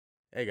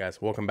Hey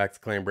guys, welcome back to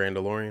Clan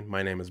Brandalorian.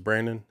 My name is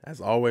Brandon. As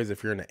always,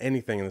 if you're into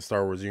anything in the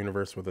Star Wars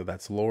universe, whether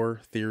that's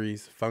lore,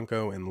 theories,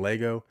 Funko, and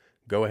Lego,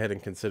 go ahead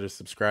and consider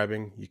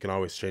subscribing. You can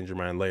always change your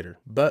mind later.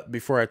 But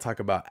before I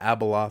talk about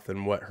Abeloth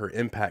and what her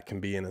impact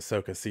can be in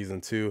Ahsoka Season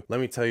 2, let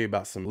me tell you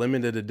about some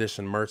limited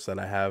edition merch that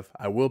I have.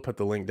 I will put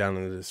the link down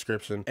in the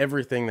description.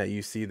 Everything that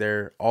you see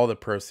there, all the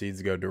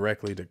proceeds go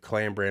directly to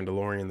Clan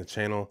Brandalorian, the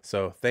channel.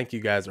 So thank you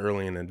guys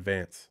early in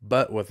advance.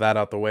 But with that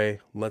out the way,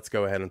 let's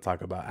go ahead and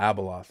talk about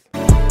Abeloth.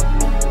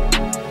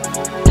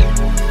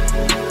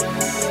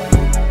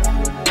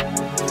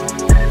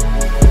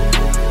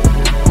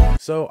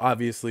 So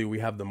obviously we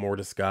have the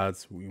Mortis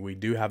gods. We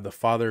do have the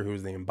father, who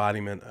is the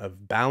embodiment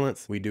of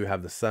balance. We do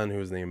have the son,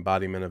 who is the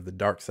embodiment of the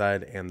dark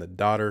side, and the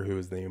daughter, who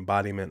is the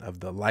embodiment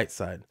of the light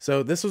side.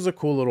 So this was a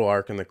cool little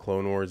arc in the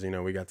Clone Wars. You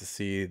know, we got to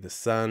see the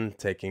son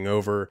taking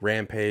over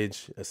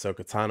Rampage,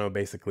 Ahsoka Tano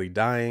basically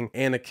dying,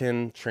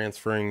 Anakin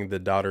transferring the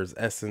daughter's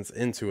essence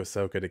into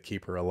Ahsoka to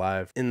keep her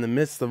alive. In the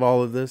midst of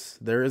all of this,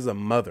 there is a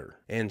mother,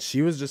 and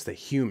she was just a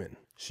human.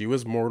 She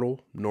was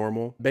mortal,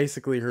 normal.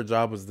 Basically, her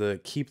job was to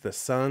keep the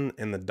son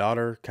and the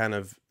daughter kind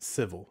of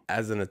civil.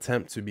 As an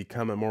attempt to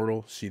become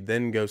immortal, she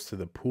then goes to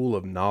the pool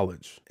of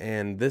knowledge.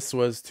 And this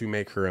was to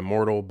make her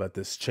immortal, but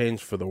this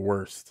changed for the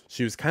worst.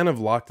 She was kind of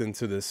locked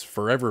into this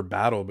forever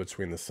battle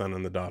between the son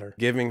and the daughter,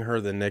 giving her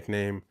the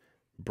nickname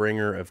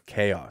Bringer of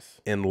Chaos.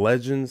 In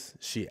Legends,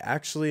 she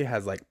actually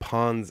has like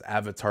pawns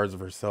avatars of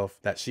herself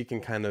that she can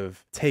kind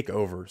of take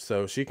over,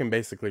 so she can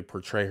basically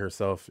portray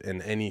herself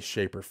in any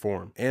shape or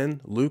form.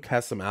 And Luke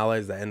has some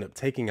allies that end up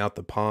taking out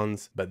the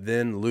pawns, but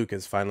then Luke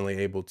is finally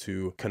able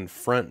to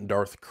confront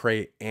Darth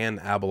Krayt and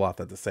Abeloth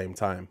at the same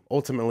time,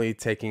 ultimately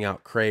taking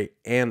out Krayt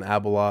and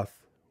Abeloth.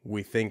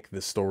 We think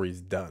the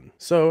story's done.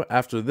 So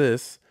after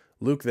this,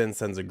 Luke then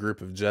sends a group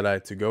of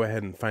Jedi to go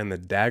ahead and find the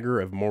Dagger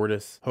of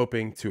Mortis,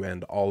 hoping to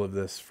end all of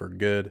this for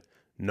good.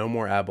 No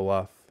more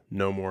Abeloth,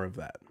 no more of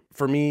that.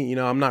 For me, you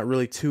know, I'm not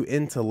really too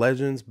into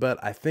Legends, but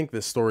I think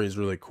this story is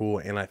really cool,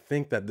 and I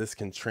think that this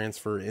can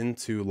transfer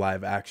into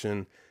live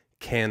action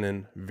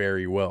canon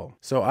very well.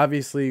 So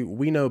obviously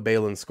we know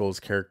Baylan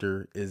Skoll's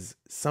character is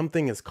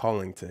something is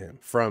calling to him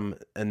from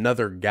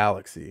another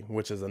galaxy,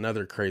 which is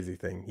another crazy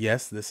thing.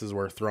 Yes, this is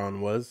where Thrawn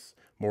was.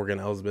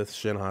 Morgan Elsbeth,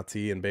 Shin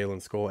Hati, and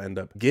Baylan Skoll end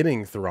up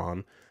getting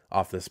Thrawn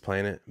off this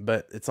planet,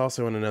 but it's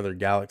also in another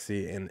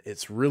galaxy, and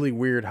it's really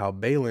weird how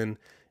Baylan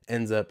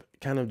ends up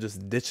kind of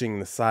just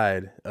ditching the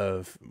side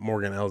of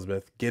Morgan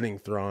Elsbeth, getting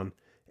Thrawn,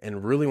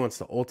 and really wants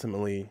to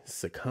ultimately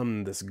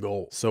succumb this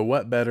goal. So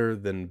what better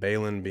than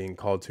Baylan being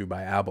called to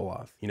by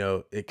Abeloth? You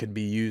know, it could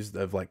be used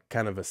of like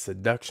kind of a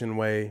seduction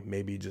way,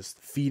 maybe just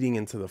feeding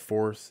into the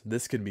Force.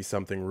 This could be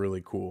something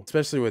really cool,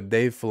 especially with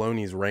Dave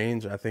Filoni's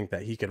range. I think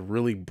that he could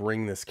really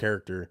bring this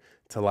character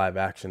to live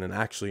action and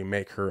actually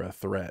make her a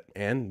threat.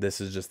 And this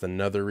is just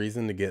another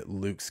reason to get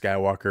Luke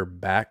Skywalker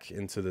back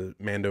into the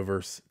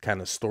Mandoverse kind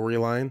of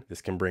storyline.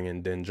 This can bring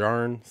in Din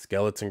Djarin,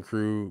 Skeleton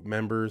Crew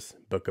members,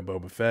 Book of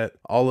Boba Fett,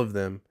 all of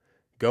them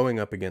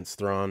going up against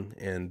Thrawn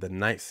and the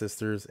Night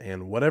Sisters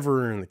and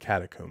whatever are in the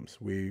catacombs.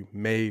 We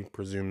may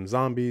presume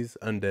zombies,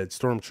 undead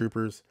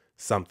stormtroopers,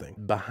 something.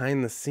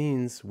 Behind the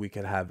scenes, we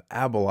could have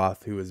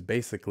Abeloth, who is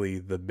basically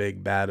the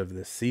big bad of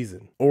this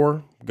season,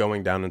 or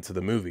going down into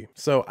the movie.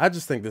 So I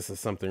just think this is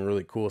something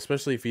really cool,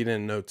 especially if you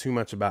didn't know too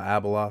much about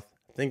Abeloth.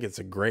 I think it's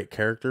a great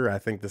character. I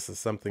think this is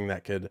something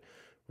that could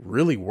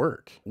really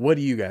work. What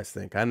do you guys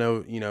think? I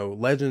know, you know,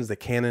 Legends, the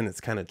canon, it's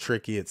kind of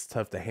tricky, it's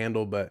tough to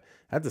handle, but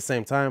at the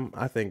same time,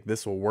 I think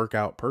this will work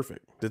out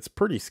perfect. It's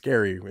pretty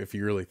scary if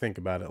you really think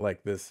about it,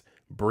 like this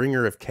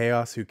bringer of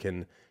chaos who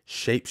can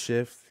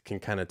shapeshift, can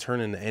kind of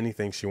turn into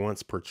anything she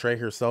wants, portray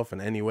herself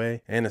in any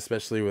way, and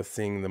especially with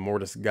seeing the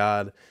Mortis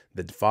god,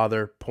 the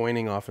father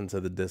pointing off into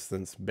the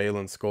distance,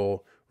 Baylan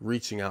Skoll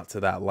reaching out to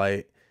that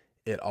light,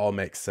 it all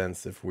makes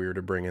sense if we were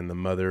to bring in the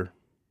mother,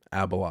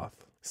 Abeloth.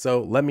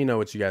 So let me know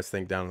what you guys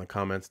think down in the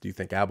comments. Do you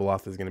think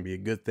Abeloth is going to be a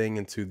good thing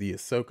into the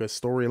Ahsoka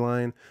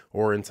storyline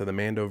or into the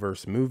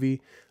Mandoverse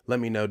movie? Let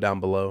me know down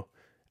below.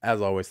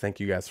 As always, thank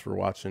you guys for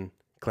watching.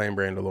 Clan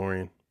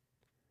Brandalorian,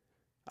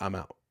 I'm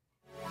out.